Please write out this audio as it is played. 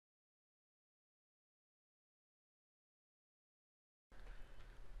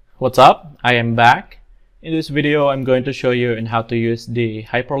What's up? I am back. In this video, I'm going to show you on how to use the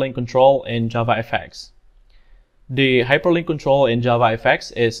hyperlink control in JavaFX. The hyperlink control in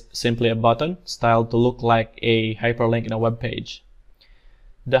JavaFX is simply a button styled to look like a hyperlink in a web page.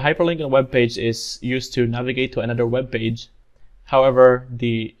 The hyperlink in a web page is used to navigate to another web page. However,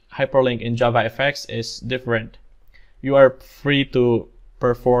 the hyperlink in JavaFX is different. You are free to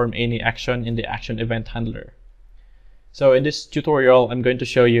perform any action in the action event handler. So in this tutorial, I'm going to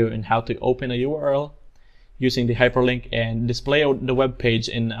show you on how to open a URL using the hyperlink and display the web page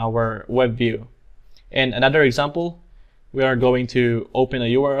in our web view. In another example, we are going to open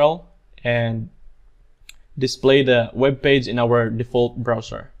a URL and display the web page in our default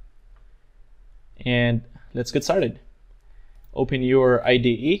browser. And let's get started. Open your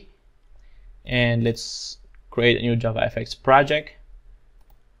IDE and let's create a new JavaFX project,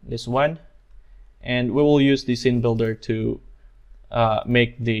 this one. And we will use the scene builder to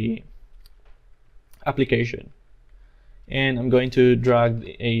make the application. And I'm going to drag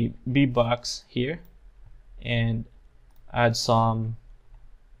a B box here and add some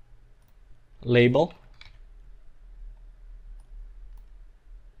label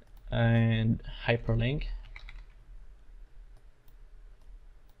and hyperlink,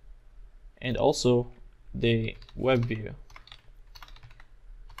 and also the web view.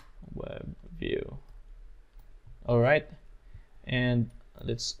 Alright, and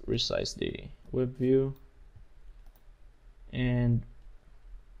let's resize the web view and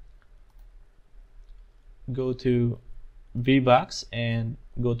go to VBox and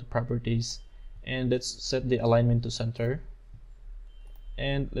go to properties, and let's set the alignment to center,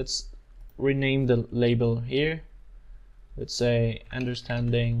 and let's rename the label here. Let's say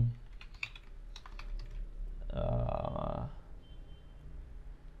understanding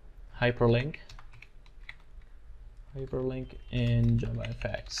hyperlink in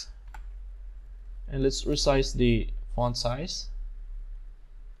JavaFX, and let's resize the font size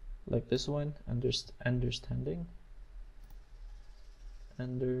like this one, understanding,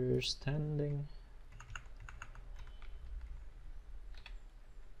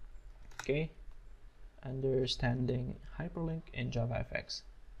 okay, understanding hyperlink in JavaFX,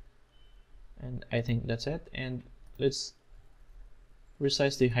 and I think that's it. And let's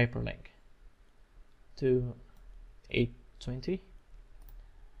resize the hyperlink to 820,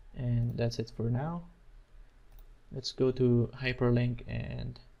 and that's it for now. Let's go to hyperlink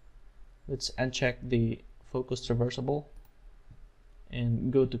and let's uncheck the focus traversable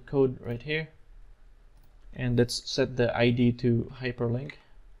and go to code right here, and let's set the ID to hyperlink,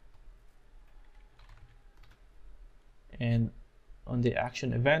 and on the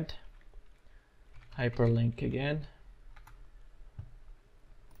action event hyperlink again,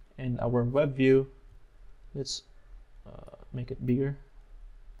 and our web view, let's make it bigger.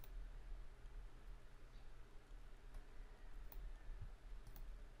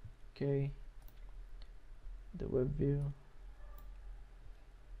 Okay, the web view,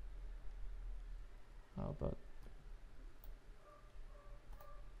 how about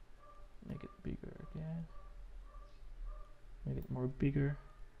make it bigger again, make it more bigger.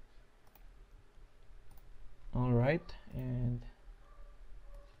 All right, and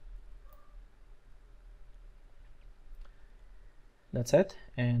that's it.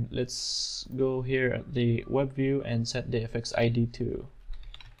 And let's go here at the web view and set the FX ID to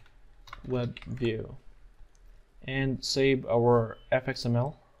web view and save our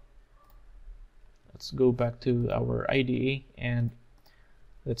fxml. Let's go back to our IDE and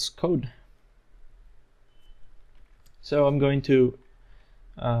let's code. So I'm going to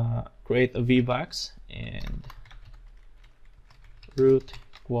create a VBox and root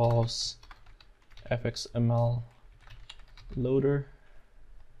equals fxml loader,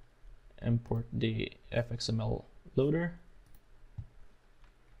 import the fxml loader,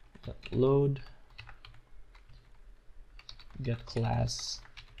 load, get class,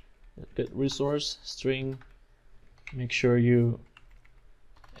 get resource string. Make sure you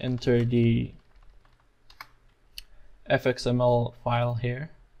enter the fxml file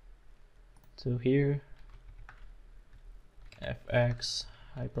here, to here, fx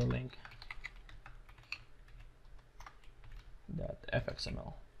hyperlink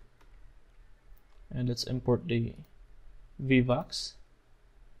 .fxml, and let's import the VBox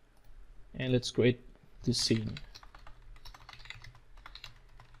and let's create the scene.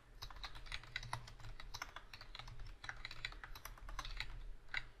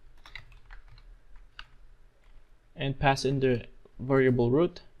 And pass in the variable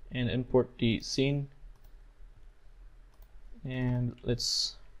root and import the scene, and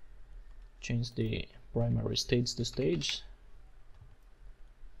let's change the primary stage to stage,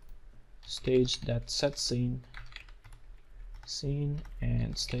 stage.setScene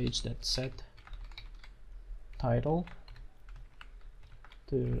and stage.set title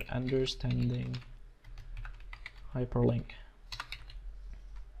to understanding hyperlink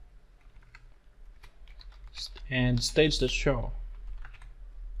and stage.show.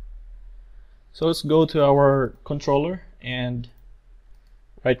 So let's go to our controller and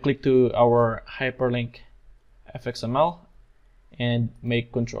right click to our hyperlink fxml and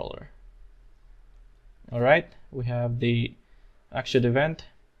make controller. Alright, we have the action event,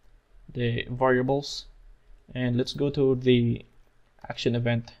 the variables, and let's go to the action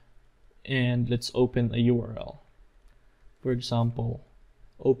event and let's open a URL. For example,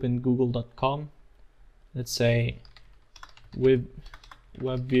 open google.com. Let's say with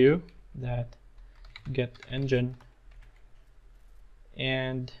web view that get engine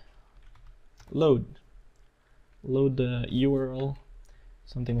and load the URL,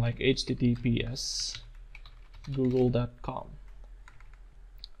 something like https google.com.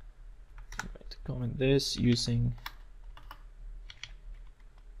 Comment this using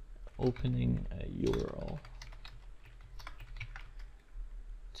opening a URL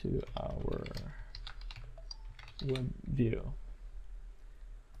to our web view.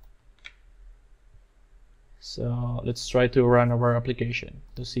 So let's try to run our application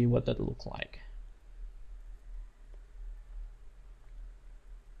to see what that looks like.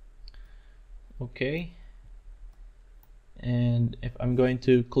 Okay, and if I'm going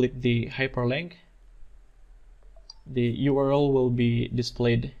to click the hyperlink, the URL will be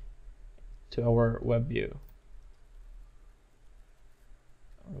displayed to our web view.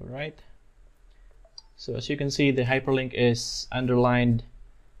 Alright, so as you can see, the hyperlink is underlined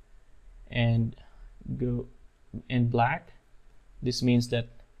and go in black. This means that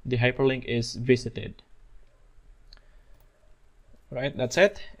the hyperlink is visited. Right, that's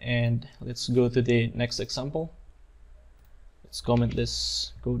it, and let's go to the next example. Let's comment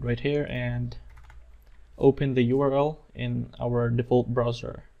this code right here and open the URL in our default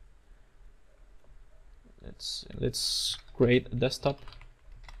browser. Let's create a desktop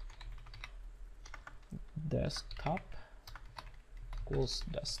equals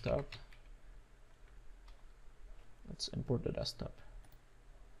desktop. Let's import the desktop.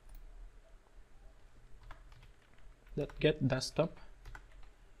 That get desktop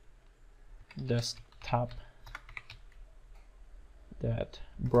that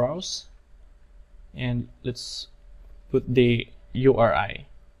browse, and let's put the URI.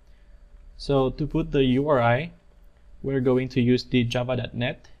 So to put the URI, we're going to use the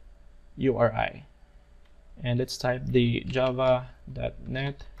java.net URI, and let's type the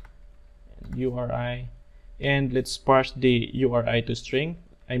java.net URI, and let's parse the URI to string.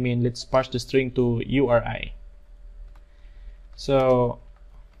 Let's parse the string to URI. So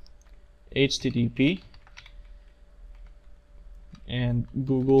http and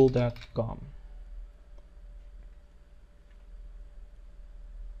google.com.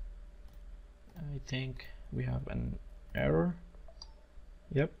 I think we have an error.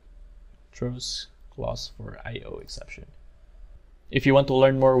 Yep, throws clause for IO exception. If you want to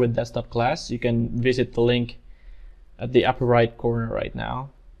learn more with desktop class, you can visit the link at the upper right corner right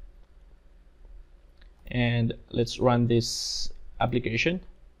now. And let's run this application.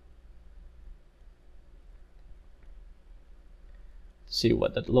 See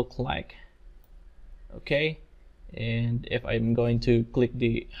what that looks like. Okay, and if I'm going to click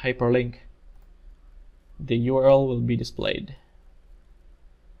the hyperlink, the URL will be displayed.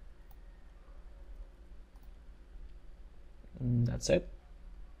 And that's it.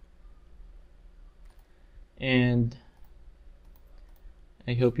 And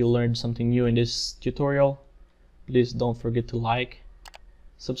I hope you learned something new in this tutorial. Please don't forget to like,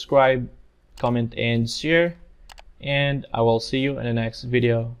 subscribe, comment, and share. And I will see you in the next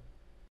video.